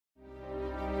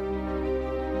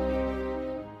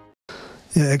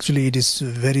Yeah, actually, it is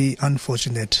very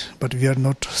unfortunate, but we are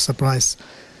not surprised.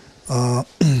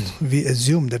 We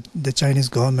assume that the Chinese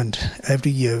government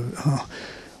every year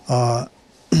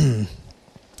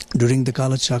during the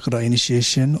Kalachakra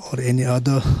initiation or any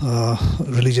other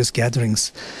religious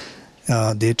gatherings,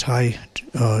 they try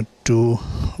to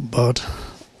bar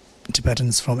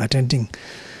Tibetans from attending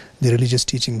the religious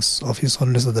teachings of His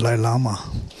Holiness the Dalai Lama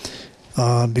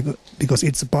because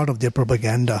it's a part of their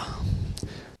propaganda.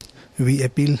 We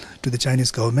appeal to the Chinese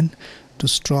government to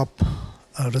stop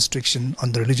a restriction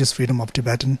on the religious freedom of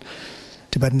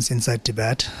Tibetans inside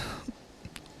Tibet.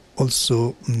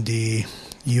 Also, the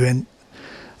UN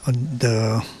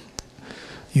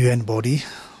body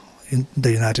in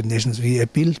the United Nations, we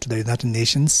appeal to the United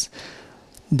Nations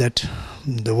that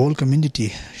the whole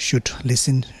community should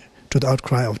listen to the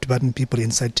outcry of Tibetan people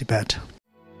inside Tibet.